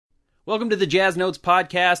Welcome to the Jazz Notes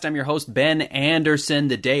podcast. I'm your host, Ben Anderson.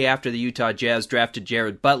 The day after the Utah Jazz drafted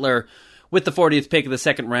Jared Butler with the 40th pick of the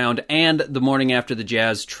second round, and the morning after the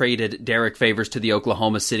Jazz traded Derek Favors to the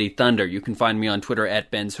Oklahoma City Thunder. You can find me on Twitter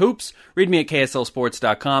at Ben's Hoops, read me at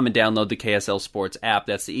KSLSports.com, and download the KSL Sports app.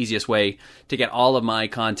 That's the easiest way to get all of my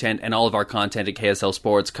content and all of our content at KSL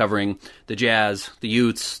Sports, covering the Jazz, the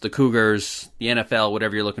Utes, the Cougars, the NFL,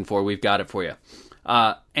 whatever you're looking for, we've got it for you.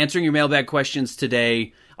 Answering your mailbag questions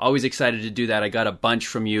today. Always excited to do that. I got a bunch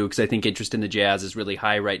from you because I think interest in the Jazz is really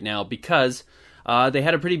high right now because they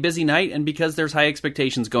had a pretty busy night and because there's high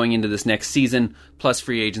expectations going into this next season. Plus,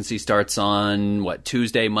 free agency starts on,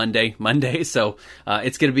 Tuesday, Monday. So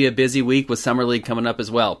it's going to be a busy week with Summer League coming up as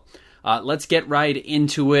well. Let's get right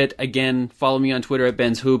into it. Again, follow me on Twitter at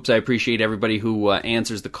Ben's Hoops. I appreciate everybody who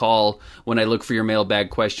answers the call when I look for your mailbag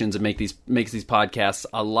questions and makes these podcasts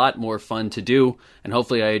a lot more fun to do. And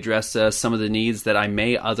hopefully I address some of the needs that I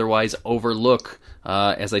may otherwise overlook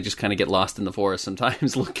as I just kind of get lost in the forest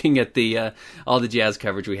sometimes looking at the all the Jazz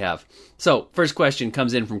coverage we have. So, first question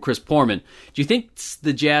comes in from Chris Porman. Do you think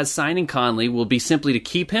the Jazz signing Conley will be simply to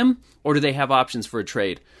keep him, or do they have options for a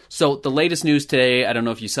trade? So the latest news today, I don't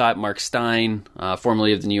know if you saw it, Mark Stein,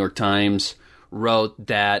 formerly of the New York Times, wrote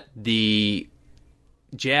that the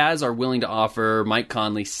Jazz are willing to offer Mike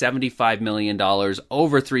Conley $75 million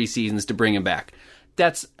over 3 seasons to bring him back.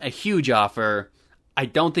 That's a huge offer. I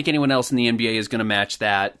don't think anyone else in the NBA is going to match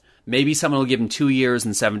that. Maybe someone will give him 2 years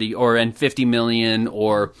and $50 million,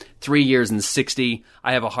 or 3 years and 60.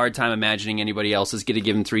 I have a hard time imagining anybody else is going to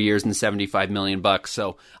give him 3 years and $75 million.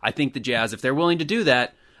 So I think the Jazz, if they're willing to do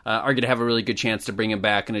that, are going to have a really good chance to bring him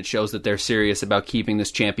back, and it shows that they're serious about keeping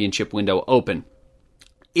this championship window open.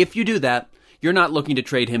 If you do that, you're not looking to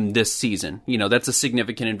trade him this season. You know, that's a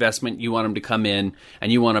significant investment. You want him to come in,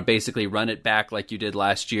 and you want to basically run it back like you did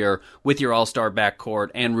last year with your all-star backcourt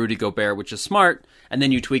and Rudy Gobert, which is smart, and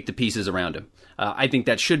then you tweak the pieces around him. I think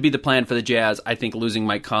that should be the plan for the Jazz. I think losing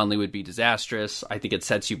Mike Conley would be disastrous. I think it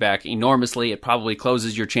sets you back enormously. It probably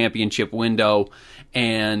closes your championship window,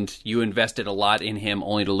 and you invested a lot in him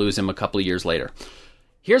only to lose him a couple of years later.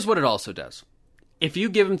 Here's what it also does. If you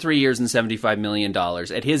give him 3 years and $75 million,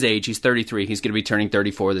 at his age, he's 33, he's going to be turning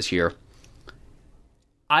 34 this year.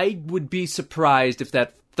 I would be surprised if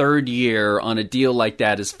that third year on a deal like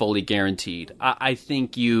that is fully guaranteed. I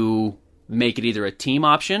think you make it either a team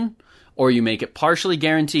option or you make it partially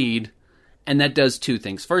guaranteed, and that does two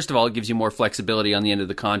things. First of all, it gives you more flexibility on the end of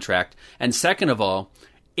the contract. And second of all,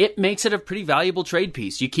 it makes it a pretty valuable trade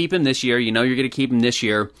piece. You keep him this year, you know you're going to keep him this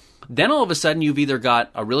year. Then all of a sudden you've either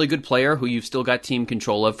got a really good player who you've still got team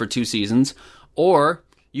control of for 2 seasons, or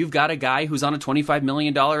you've got a guy who's on a $25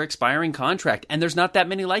 million expiring contract. And there's not that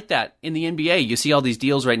many like that in the NBA. You see all these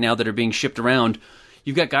deals right now that are being shipped around.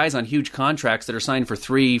 You've got guys on huge contracts that are signed for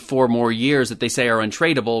 3-4 more years that they say are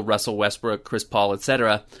untradeable, Russell Westbrook, Chris Paul,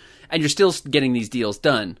 etc. And you're still getting these deals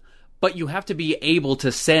done. But you have to be able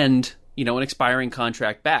to send, an expiring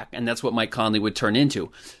contract back, and that's what Mike Conley would turn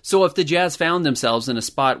into. So if the Jazz found themselves in a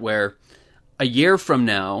spot where a year from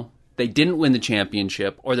now they didn't win the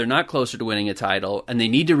championship, or they're not closer to winning a title, and they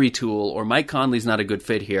need to retool, or Mike Conley's not a good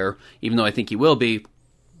fit here, even though I think he will be,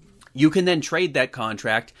 you can then trade that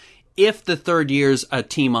contract if the third year's a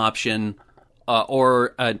team option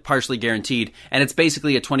or partially guaranteed, and it's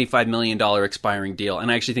basically a $25 million expiring deal. And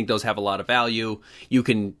I actually think those have a lot of value. You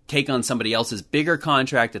can take on somebody else's bigger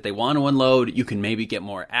contract that they want to unload. You can maybe get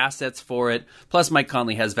more assets for it. Plus, Mike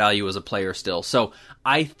Conley has value as a player still. So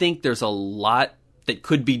I think there's a lot that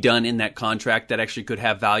could be done in that contract that actually could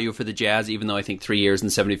have value for the Jazz, even though I think 3 years and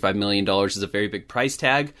 $75 million is a very big price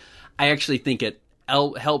tag. I actually think it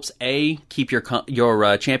helps keep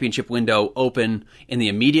your championship window open in the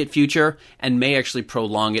immediate future, and may actually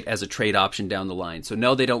prolong it as a trade option down the line. So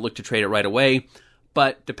no, they don't look to trade it right away,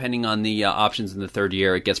 but depending on the options in the third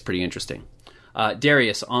year, it gets pretty interesting.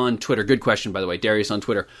 Darius on Twitter, good question by the way, Darius on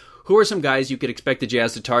Twitter. Who are some guys you could expect the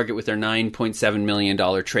Jazz to target with their $9.7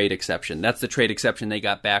 million trade exception? That's the trade exception they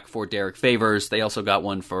got back for Derek Favors. They also got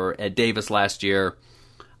one for Ed Davis last year.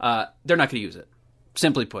 They're not going to use it.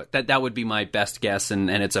 Simply put, that would be my best guess, and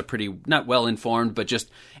it's a pretty, not well-informed, but just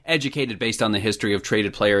educated based on the history of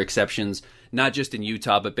traded player exceptions, not just in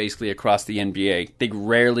Utah, but basically across the NBA. They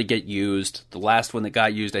rarely get used. The last one that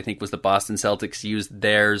got used, I think, was the Boston Celtics used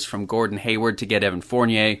theirs from Gordon Hayward to get Evan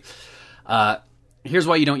Fournier. Here's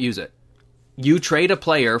why you don't use it. You trade a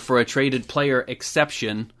player for a traded player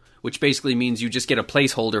exception, which basically means you just get a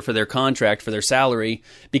placeholder for their contract, for their salary,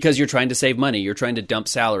 because you're trying to save money. You're trying to dump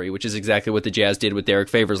salary, which is exactly what the Jazz did with Derek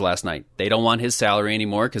Favors last night. They don't want his salary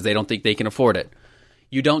anymore because they don't think they can afford it.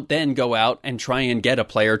 you don't then go out and try and get a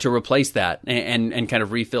player to replace that and kind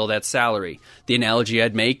of refill that salary. The analogy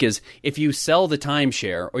I'd make is if you sell the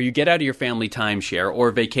timeshare or you get out of your family timeshare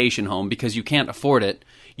or vacation home because you can't afford it,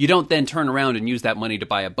 you don't then turn around and use that money to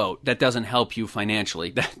buy a boat. That doesn't help you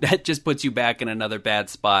financially. That just puts you back in another bad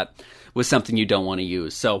spot with something you don't want to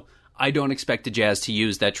use. So I don't expect the Jazz to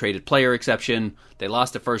use that traded player exception. They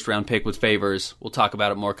lost a first-round pick with Favors. We'll talk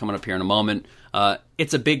about it more coming up here in a moment.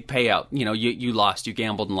 It's a big payout. You lost. You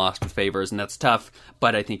gambled and lost with Favors, and that's tough,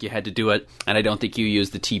 but I think you had to do it, and I don't think you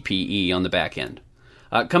used the TPE on the back end.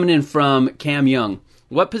 Coming in from Cam Young.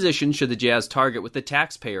 What position should the Jazz target with the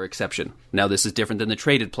taxpayer exception? Now, this is different than the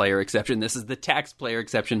traded player exception. This is the tax player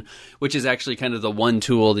exception, which is actually kind of the one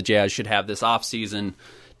tool the Jazz should have this offseason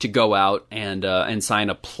to go out and sign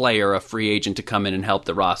a player, a free agent, to come in and help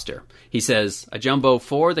the roster. He says, a jumbo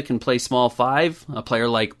 4 that can play small 5, a player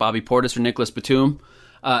like Bobby Portis or Nicholas Batum.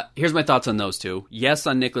 Here's my thoughts on those two. Yes,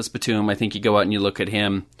 on Nicholas Batum, I think you go out and you look at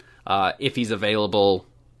him. If he's available,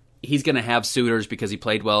 he's going to have suitors because he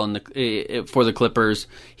played well for the Clippers.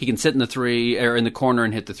 He can sit in the 3 or in the corner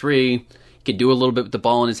and hit the 3. He can do a little bit with the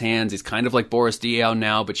ball in his hands. He's kind of like Boris Diaw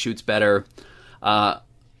now, but shoots better.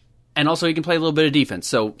 And also he can play a little bit of defense.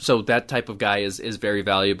 So that type of guy is very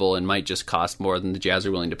valuable and might just cost more than the Jazz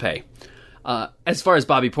are willing to pay. As far as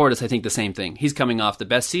Bobby Portis, I think the same thing. He's coming off the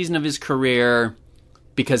best season of his career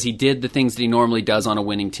because he did the things that he normally does on a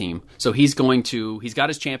winning team. So he's got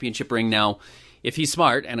his championship ring now. If he's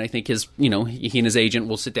smart, and I think he and his agent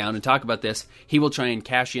will sit down and talk about this, he will try and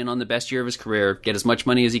cash in on the best year of his career, get as much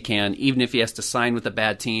money as he can, even if he has to sign with a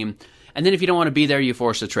bad team. And then if you don't want to be there, you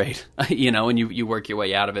force a trade, and you work your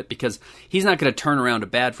way out of it, because he's not going to turn around a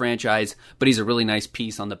bad franchise, but he's a really nice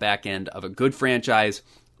piece on the back end of a good franchise,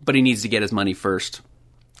 but he needs to get his money first.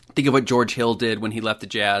 Think of what George Hill did when he left the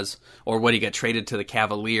Jazz, or what he got traded to the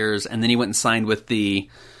Cavaliers, and then he went and signed with the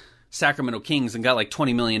Sacramento Kings and got like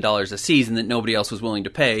 $20 million a season that nobody else was willing to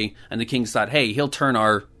pay, and the Kings thought, hey, he'll turn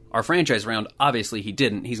our franchise around. Obviously he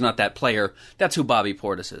didn't. He's not that player. That's who Bobby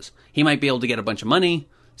Portis is. He might be able to get a bunch of money.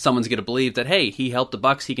 Someone's going to believe that, hey, he helped the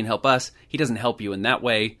Bucks, he can help us. He doesn't help you in that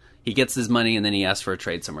way. He gets his money and then he asks for a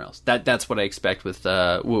trade somewhere else. That's what I expect with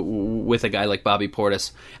a guy like Bobby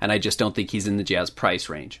Portis, and I just don't think he's in the Jazz price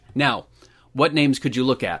range. Now, what names could you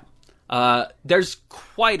look at? There's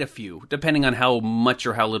quite a few, depending on how much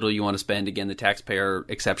or how little you want to spend. Again, the taxpayer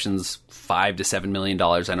exception's $5 to $7 million.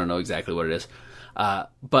 I don't know exactly what it is.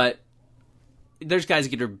 But there's guys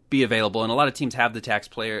that could be available, and a lot of teams have the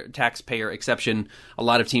taxpayer exception. A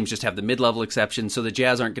lot of teams just have the mid-level exception, so the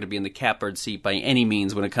Jazz aren't going to be in the catbird seat by any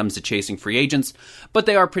means when it comes to chasing free agents, but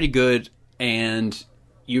they are pretty good, and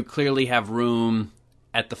you clearly have room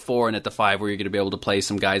at the 4 and at the 5 where you're going to be able to play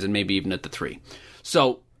some guys, and maybe even at the 3.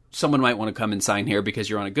 So someone might want to come and sign here because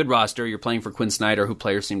you're on a good roster, you're playing for Quinn Snyder, who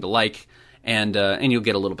players seem to like, and you'll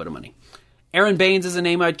get a little bit of money. Aaron Baines is a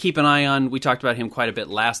name I'd keep an eye on. We talked about him quite a bit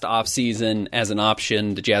last offseason as an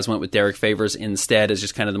option. The Jazz went with Derek Favors instead as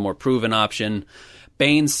just kind of the more proven option.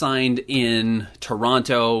 Baines signed in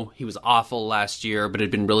Toronto. He was awful last year, but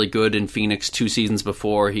had been really good in Phoenix 2 seasons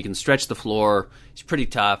before. He can stretch the floor. He's pretty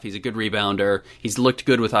tough. He's a good rebounder. He's looked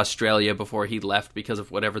good with Australia before he left because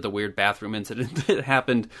of whatever the weird bathroom incident that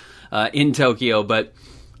happened in Tokyo. But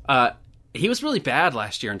he was really bad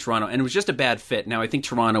last year in Toronto, and it was just a bad fit. Now, I think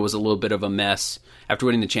Toronto was a little bit of a mess after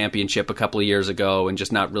winning the championship a couple of years ago and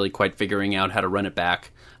just not really quite figuring out how to run it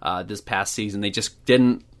back this past season. They just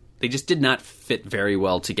did not fit very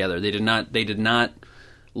well together. They did not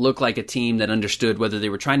look like a team that understood whether they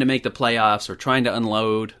were trying to make the playoffs or trying to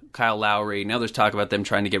unload Kyle Lowry. Now there's talk about them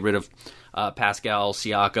trying to get rid of Pascal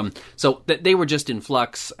Siakam. So they were just in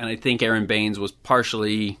flux, and I think Aaron Baines was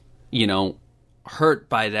partially, hurt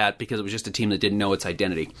by that because it was just a team that didn't know its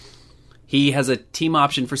identity. He has a team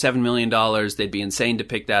option for $7 million. They'd be insane to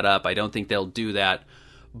pick that up. I don't think they'll do that.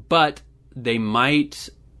 But they might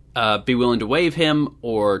be willing to waive him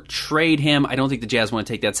or trade him. I don't think the Jazz want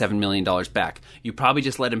to take that $7 million back. You probably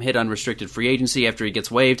just let him hit unrestricted free agency after he gets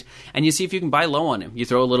waived, and you see if you can buy low on him. You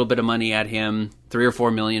throw a little bit of money at him, $3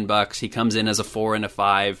 or $4 million. He comes in as a 4 and a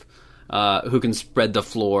 5. Who can spread the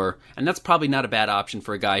floor, and that's probably not a bad option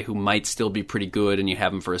for a guy who might still be pretty good and you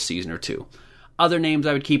have him for a season or 2. Other names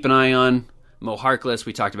I would keep an eye on, Mo Harkless,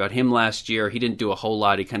 we talked about him last year. He didn't do a whole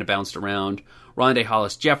lot, he kind of bounced around. Rondé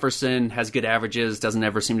Hollis-Jefferson has good averages, doesn't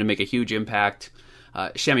ever seem to make a huge impact.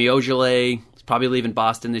 Shemi Ojeleye is probably leaving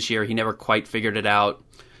Boston this year, he never quite figured it out.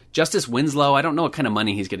 Justice Winslow, I don't know what kind of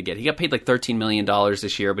money he's going to get. He got paid like $13 million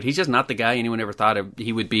this year, but he's just not the guy anyone ever thought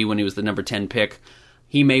he would be when he was the number 10 pick.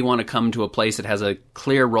 He may want to come to a place that has a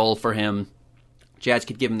clear role for him. Jazz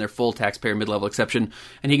could give him their full taxpayer mid-level exception,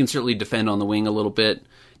 and he can certainly defend on the wing a little bit.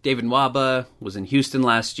 David Nwaba was in Houston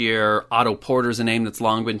last year. Otto Porter's a name that's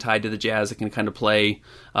long been tied to the Jazz that can kind of play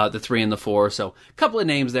the 3 and the 4. So a couple of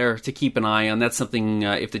names there to keep an eye on. That's something,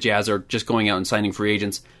 if the Jazz are just going out and signing free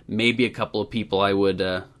agents, maybe a couple of people I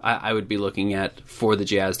would be looking at for the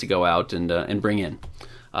Jazz to go out and bring in.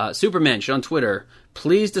 Supermensch on Twitter,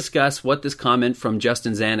 please discuss what this comment from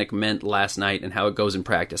Justin Zanuck meant last night and how it goes in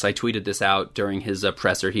practice. I tweeted this out during his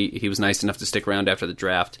presser. He was nice enough to stick around after the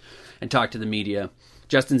draft and talk to the media.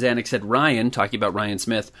 Justin Zanuck said Ryan, talking about Ryan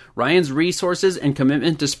Smith, Ryan's resources and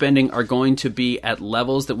commitment to spending are going to be at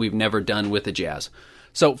levels that we've never done with the Jazz.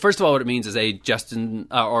 So first of all, what it means is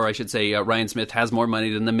Ryan Smith has more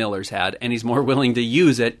money than the Millers had, and he's more willing to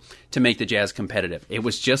use it to make the Jazz competitive. It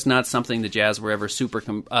was just not something the Jazz were ever super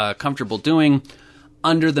comfortable doing.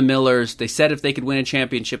 Under the Millers, they said if they could win a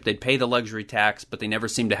championship, they'd pay the luxury tax, but they never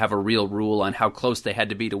seemed to have a real rule on how close they had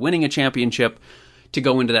to be to winning a championship to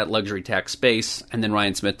go into that luxury tax space, and then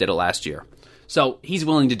Ryan Smith did it last year. So he's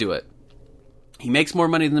willing to do it. He makes more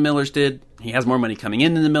money than the Millers did. He has more money coming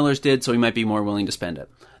in than the Millers did, so he might be more willing to spend it.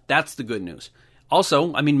 That's the good news.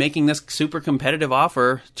 Also, making this super competitive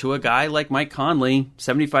offer to a guy like Mike Conley,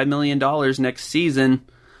 $75 million next season,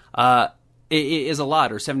 is a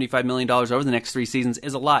lot, or $75 million over the next 3 seasons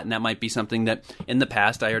is a lot, and that might be something that in the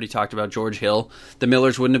past, I already talked about George Hill, the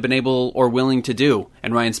Millers wouldn't have been able or willing to do,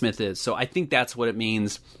 and Ryan Smith is. So I think that's what it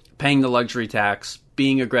means, paying the luxury tax,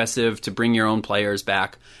 being aggressive to bring your own players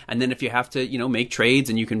back, and then if you have to, make trades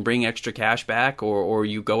and you can bring extra cash back, or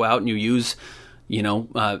you go out and you use,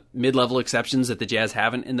 mid-level exceptions that the Jazz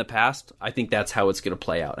haven't in the past, I think that's how it's going to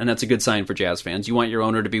play out, and that's a good sign for Jazz fans. You want your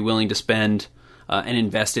owner to be willing to spend and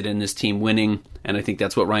invested in this team winning, and I think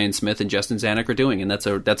that's what Ryan Smith and Justin Zanuck are doing, and that's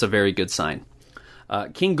a very good sign.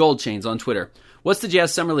 King Goldchains on Twitter, what's the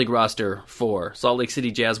Jazz Summer League roster for? Salt Lake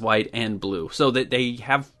City Jazz white and blue. So that they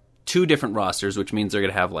have 2 different rosters, which means they're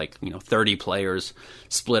going to have 30 players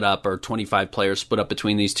split up, or 25 players split up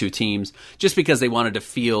between these 2 teams, just because they wanted to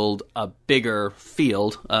field a bigger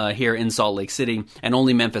field here in Salt Lake City, and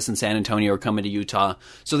only Memphis and San Antonio are coming to Utah.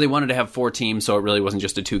 So they wanted to have 4 teams, so it really wasn't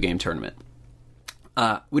just a 2-game tournament.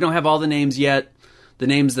 We don't have all the names yet. The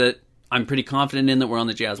names that I'm pretty confident in that were on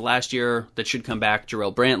the Jazz last year that should come back: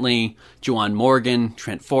 Jarrell Brantley, Juwan Morgan,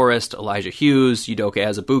 Trent Forrest, Elijah Hughes, Udoka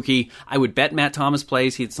Azubuike. I would bet Matt Thomas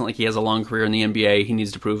plays. It's not like he has a long career in the NBA. He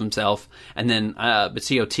needs to prove himself. And then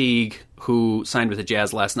Batsio Teague, who signed with the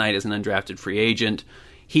Jazz last night as an undrafted free agent.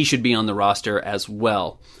 He should be on the roster as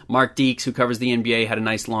well. Mark Deeks, who covers the NBA, had a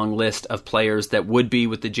nice long list of players that would be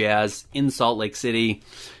with the Jazz in Salt Lake City.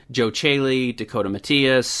 Joe Chaley, Dakota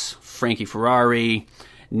Matias, Frankie Ferrari,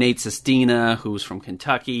 Nate Sestina, who's from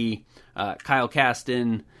Kentucky, Kyle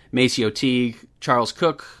Kasten, Maceo Teague, Charles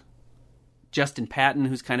Cook, Justin Patton,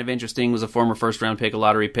 who's kind of interesting, was a former first-round pick, a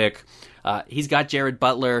lottery pick. He's got Jared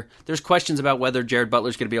Butler. There's questions about whether Jared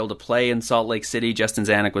Butler's going to be able to play in Salt Lake City. Justin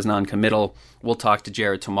Zanuck was non-committal. We'll talk to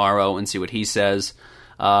Jared tomorrow and see what he says.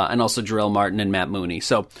 And also Jarrell Martin and Matt Mooney.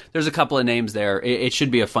 So there's a couple of names there. It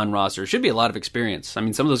should be a fun roster. It should be a lot of experience. Some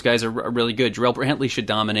of those guys are really good. Jarrell Brantley should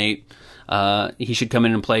dominate. He should come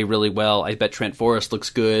in and play really well. I bet Trent Forrest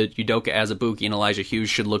looks good. Udoka Azubuike and Elijah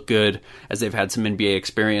Hughes should look good, as they've had some NBA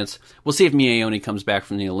experience. We'll see if Mie Ione comes back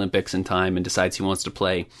from the Olympics in time and decides he wants to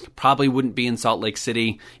play. Probably wouldn't be in Salt Lake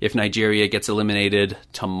City if Nigeria gets eliminated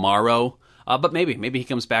tomorrow. But maybe he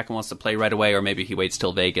comes back and wants to play right away, or maybe he waits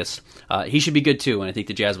till Vegas. He should be good too, and I think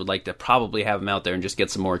the Jazz would like to probably have him out there and just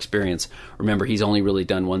get some more experience. Remember, he's only really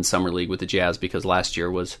done 1 summer league with the Jazz because last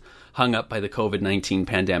year was hung up by the COVID-19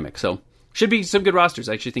 pandemic. So should be some good rosters.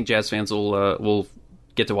 I actually think Jazz fans will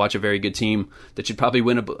get to watch a very good team that should probably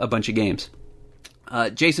win a bunch of games.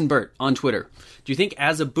 Jason Burt on Twitter, do you think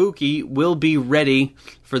Azubuike will be ready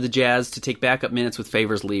for the Jazz to take backup minutes with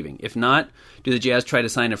Favors leaving? If not, do the Jazz try to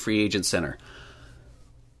sign a free agent center?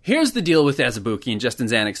 Here's the deal with Azubuike, and Justin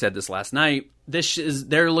Zanuck said this last night.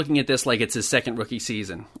 They're looking at this like it's his second rookie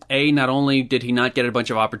season. Not only did he not get a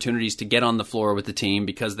bunch of opportunities to get on the floor with the team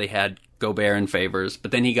because they had Gobert and Favors,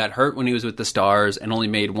 but then he got hurt when he was with the Stars and only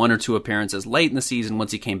made 1 or 2 appearances late in the season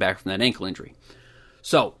once he came back from that ankle injury.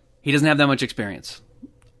 So he doesn't have that much experience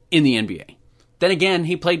in the NBA. Then again,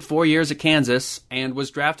 he played 4 years at Kansas and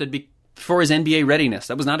was drafted for his NBA readiness.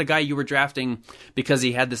 That was not a guy you were drafting because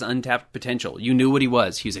he had this untapped potential. You knew what he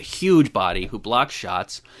was. He's a huge body who blocks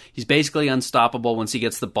shots. He's basically unstoppable once he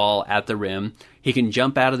gets the ball at the rim. He can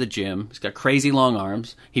jump out of the gym. He's got crazy long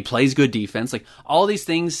arms. He plays good defense. All these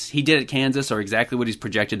things he did at Kansas are exactly what he's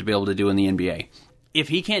projected to be able to do in the NBA. if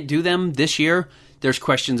he can't do them this year, there's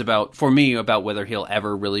questions for me about whether he'll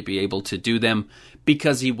ever really be able to do them,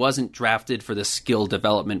 because he wasn't drafted for the skill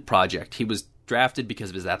development project. He was drafted because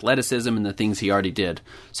of his athleticism and the things he already did.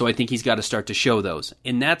 So I think he's got to start to show those.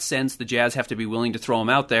 In that sense, the Jazz have to be willing to throw him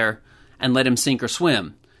out there and let him sink or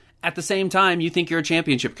swim. At the same time, you think you're a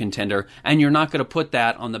championship contender, and you're not going to put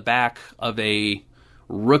that on the back of a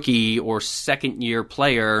rookie or second-year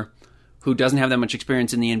player who doesn't have that much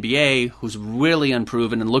experience in the NBA, who's really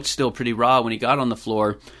unproven and looked still pretty raw when he got on the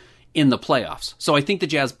floor in the playoffs. So I think the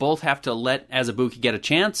Jazz both have to let Azubuike get a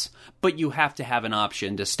chance, but you have to have an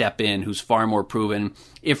option to step in who's far more proven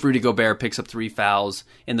if Rudy Gobert picks up 3 fouls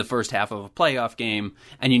in the first half of a playoff game,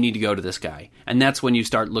 and you need to go to this guy. And that's when you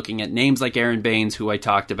start looking at names like Aaron Baines, who I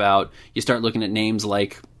talked about. You start looking at names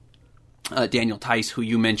like Daniel Tice, who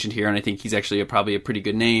you mentioned here, and I think he's actually probably a pretty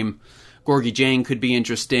good name. Gorgie Jang could be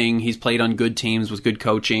interesting. He's played on good teams with good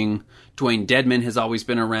coaching. Dwayne Dedmon has always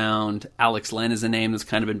been around. Alex Len is a name that's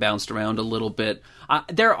kind of been bounced around a little bit.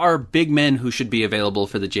 There are big men who should be available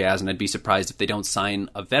for the Jazz, and I'd be surprised if they don't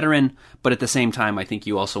sign a veteran. But at the same time, I think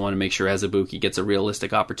you also want to make sure Azubuike gets a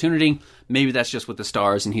realistic opportunity. Maybe that's just with the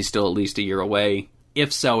Stars, and he's still at least a year away.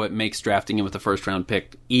 If so, it makes drafting him with a first-round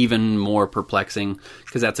pick even more perplexing,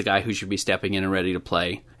 because that's a guy who should be stepping in and ready to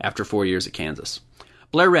play after 4 years at Kansas.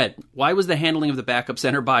 Blair Red, why was the handling of the backup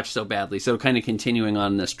center botched so badly? So kind of continuing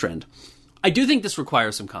on this trend. I do think this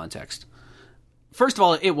requires some context. First of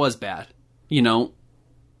all, it was bad. $10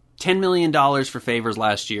 million for Favors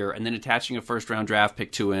last year, and then attaching a first-round draft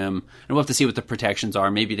pick to him. And we'll have to see what the protections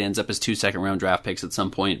are. Maybe it ends up as 2 second-round draft picks at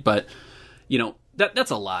some point. But,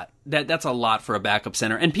 that's a lot. That's a lot for a backup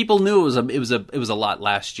center. And people knew it was a lot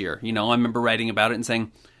last year. I remember writing about it and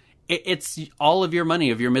saying, it's all of your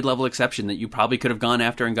money, of your mid-level exception, that you probably could have gone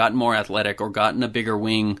after and gotten more athletic or gotten a bigger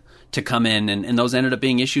wing to come in, and those ended up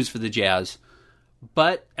being issues for the Jazz.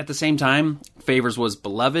 But at the same time, Favors was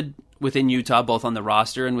beloved within Utah, both on the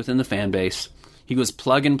roster and within the fan base. He was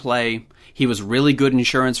plug and play. He was really good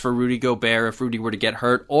insurance for Rudy Gobert if Rudy were to get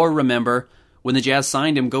hurt. Or remember, when the Jazz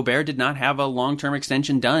signed him, Gobert did not have a long-term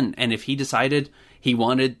extension done, and if he decided he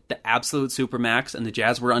wanted the absolute supermax and the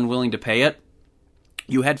Jazz were unwilling to pay it,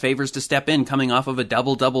 you had Favors to step in coming off of a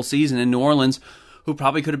double-double season in New Orleans, who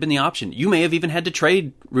probably could have been the option. You may have even had to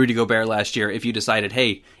trade Rudy Gobert last year if you decided,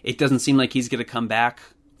 hey, it doesn't seem like he's going to come back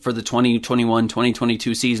for the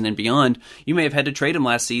 2021-2022 season and beyond. You may have had to trade him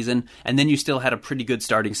last season, and then you still had a pretty good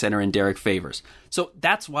starting center in Derek Favors. So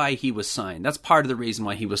that's why he was signed. That's part of the reason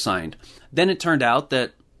why he was signed. Then it turned out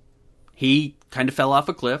that he kind of fell off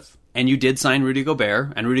a cliff, and you did sign Rudy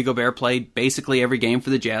Gobert, and Rudy Gobert played basically every game for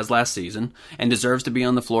the Jazz last season and deserves to be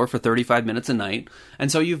on the floor for 35 minutes a night. And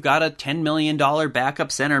so you've got a $10 million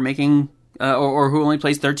backup center making, or who only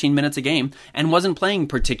plays 13 minutes a game and wasn't playing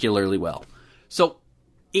particularly well. So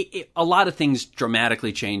a lot of things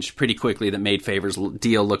dramatically changed pretty quickly that made Favors'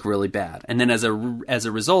 deal look really bad. And then as a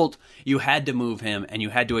result, you had to move him and you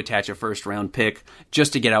had to attach a first-round pick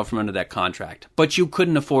just to get out from under that contract. But you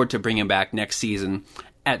couldn't afford to bring him back next season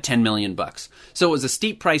at $10 million. So it was a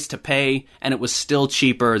steep price to pay, and it was still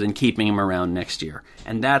cheaper than keeping him around next year.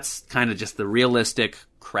 And that's kind of just the realistic,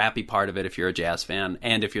 crappy part of it if you're a Jazz fan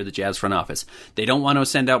and if you're the Jazz front office. They don't want to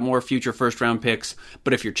send out more future first-round picks,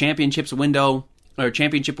 but if your championship window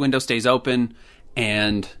stays open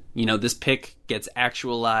and this pick gets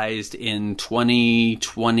actualized in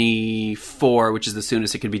 2024, which is the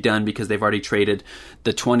soonest it could be done because they've already traded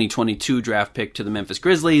the 2022 draft pick to the Memphis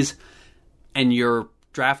Grizzlies, and you're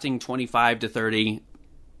drafting 25 to 30,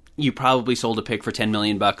 you probably sold a pick for $10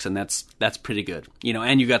 million, and that's pretty good.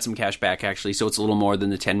 And you got some cash back, actually, so it's a little more than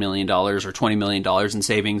the $10 million or $20 million in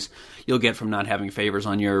savings you'll get from not having Favors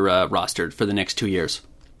on your roster for the next 2 years.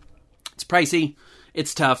 It's pricey,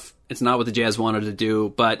 it's tough, it's not what the Jazz wanted to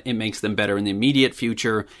do, but it makes them better in the immediate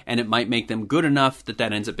future, and it might make them good enough that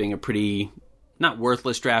ends up being a pretty, not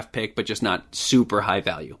worthless draft pick, but just not super high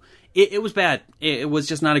value. It was bad. It was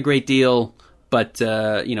just not a great deal, but,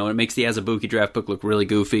 it makes the Azubuike draft book look really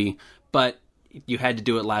goofy. But you had to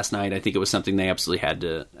do it last night. I think it was something they absolutely had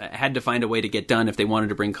to find a way to get done if they wanted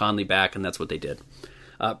to bring Conley back, and that's what they did.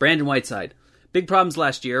 Brandon Whiteside. Big problems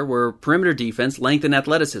last year were perimeter defense, length, and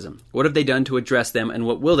athleticism. What have they done to address them, and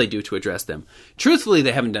what will they do to address them? Truthfully,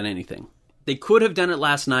 they haven't done anything. They could have done it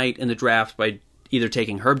last night in the draft by either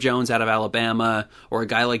taking Herb Jones out of Alabama or a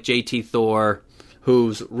guy like J.T. Thor,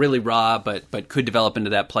 who's really raw but could develop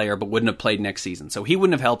into that player but wouldn't have played next season. So he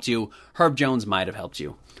wouldn't have helped you. Herb Jones might have helped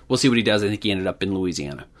you. We'll see what he does. I think he ended up in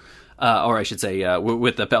Louisiana. Or I should say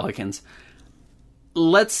with the Pelicans.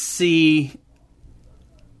 Let's see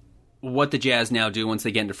what the Jazz now do once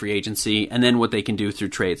they get into free agency, and then what they can do through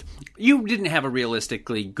trades. You didn't have a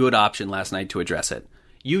realistically good option last night to address it.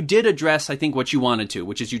 You did address, I think, what you wanted to,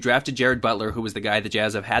 which is you drafted Jared Butler, who was the guy the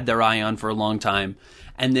Jazz have had their eye on for a long time,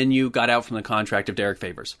 and then you got out from the contract of Derek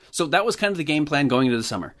Favors. So that was kind of the game plan going into the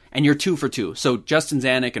summer. And you're 2 for 2. So Justin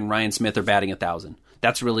Zanuck and Ryan Smith are batting 1,000.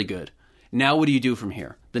 That's really good. Now what do you do from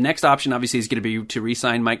here? The next option, obviously, is going to be to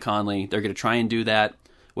re-sign Mike Conley. They're going to try and do that,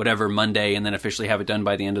 whatever, Monday, and then officially have it done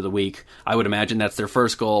by the end of the week. I would imagine that's their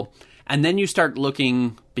first goal. And then you start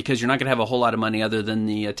looking, because you're not going to have a whole lot of money other than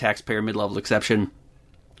the taxpayer mid-level exception,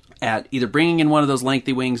 at either bringing in one of those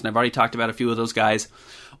lengthy wings, and I've already talked about a few of those guys,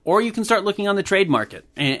 or you can start looking on the trade market.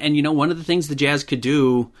 And you know, one of the things the Jazz could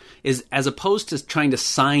do is, as opposed to trying to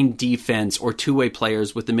sign defense or two-way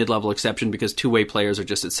players with the mid-level exception, because two-way players are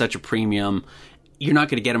just at such a premium, you're not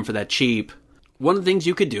going to get them for that cheap. One of the things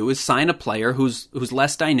you could do is sign a player who's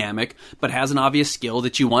less dynamic, but has an obvious skill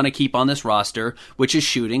that you want to keep on this roster, which is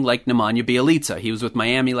shooting, like Nemanja Bjelica. He was with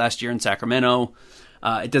Miami last year in Sacramento.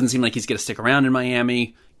 It doesn't seem like he's going to stick around in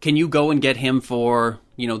Miami. Can you go and get him for,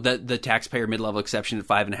 you know, the taxpayer mid-level exception at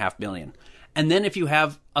 $5.5 million? And then if you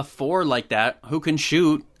have a 4 like that who can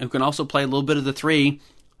shoot, who can also play a little bit of the 3,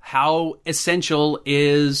 how essential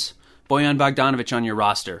is Bojan Bogdanovic on your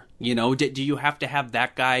roster? You know, do you have to have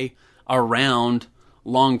that guy around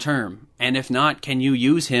long term? And if not, can you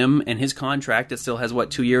use him and his contract that still has,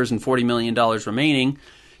 2 years and $40 million remaining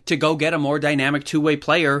to go get a more dynamic two-way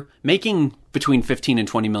player making between $15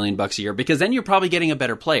 and $20 million a year? Because then you're probably getting a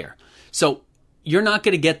better player. So you're not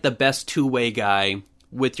going to get the best two-way guy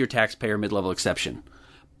with your taxpayer mid-level exception.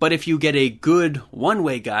 But if you get a good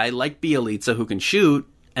one-way guy like Bjelica who can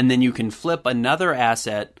shoot, and then you can flip another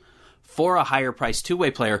asset for a higher priced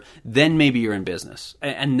two-way player, then maybe you're in business.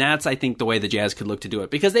 And that's, I think, the way the Jazz could look to do it.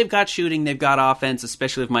 Because they've got shooting, they've got offense,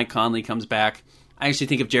 especially if Mike Conley comes back. I actually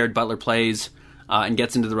think if Jared Butler plays and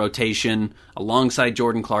gets into the rotation alongside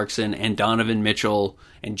Jordan Clarkson and Donovan Mitchell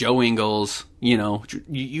and Joe Ingles, you know,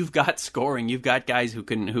 you've got scoring. You've got guys who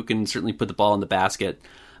can certainly put the ball in the basket.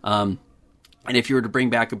 And if you were to bring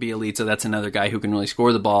back a Bjelica, that's another guy who can really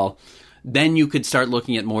score the ball. Then you could start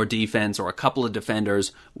looking at more defense or a couple of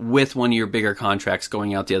defenders with one of your bigger contracts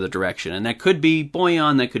going out the other direction. And that could be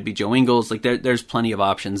Bojan, that could be Joe Ingles. Like there's plenty of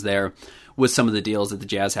options there with some of the deals that the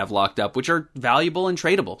Jazz have locked up, which are valuable and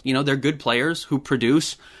tradable. You know, they're good players who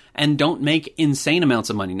produce and don't make insane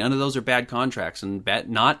amounts of money. None of those are bad contracts, and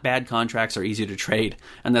not bad contracts are easy to trade,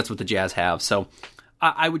 and that's what the Jazz have. So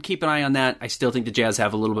I would keep an eye on that. I still think the Jazz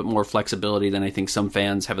have a little bit more flexibility than I think some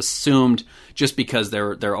fans have assumed, just because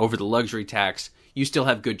they're over the luxury tax. You still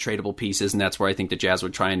have good tradable pieces, and that's where I think the Jazz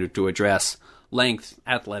would try to address length,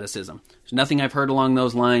 athleticism. There's nothing I've heard along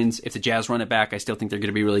those lines. If the Jazz run it back, I still think they're going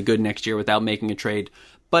to be really good next year without making a trade.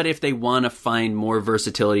 But if they want to find more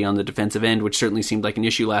versatility on the defensive end, which certainly seemed like an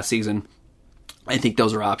issue last season, I think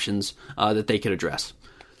those are options that they could address.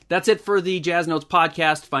 That's it for the Jazz Notes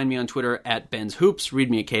podcast. Find me on Twitter at Ben's Hoops. Read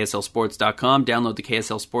me at KSLSports.com. Download the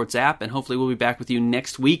KSL Sports app, and hopefully we'll be back with you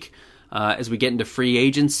next week as we get into free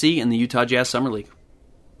agency in the Utah Jazz Summer League.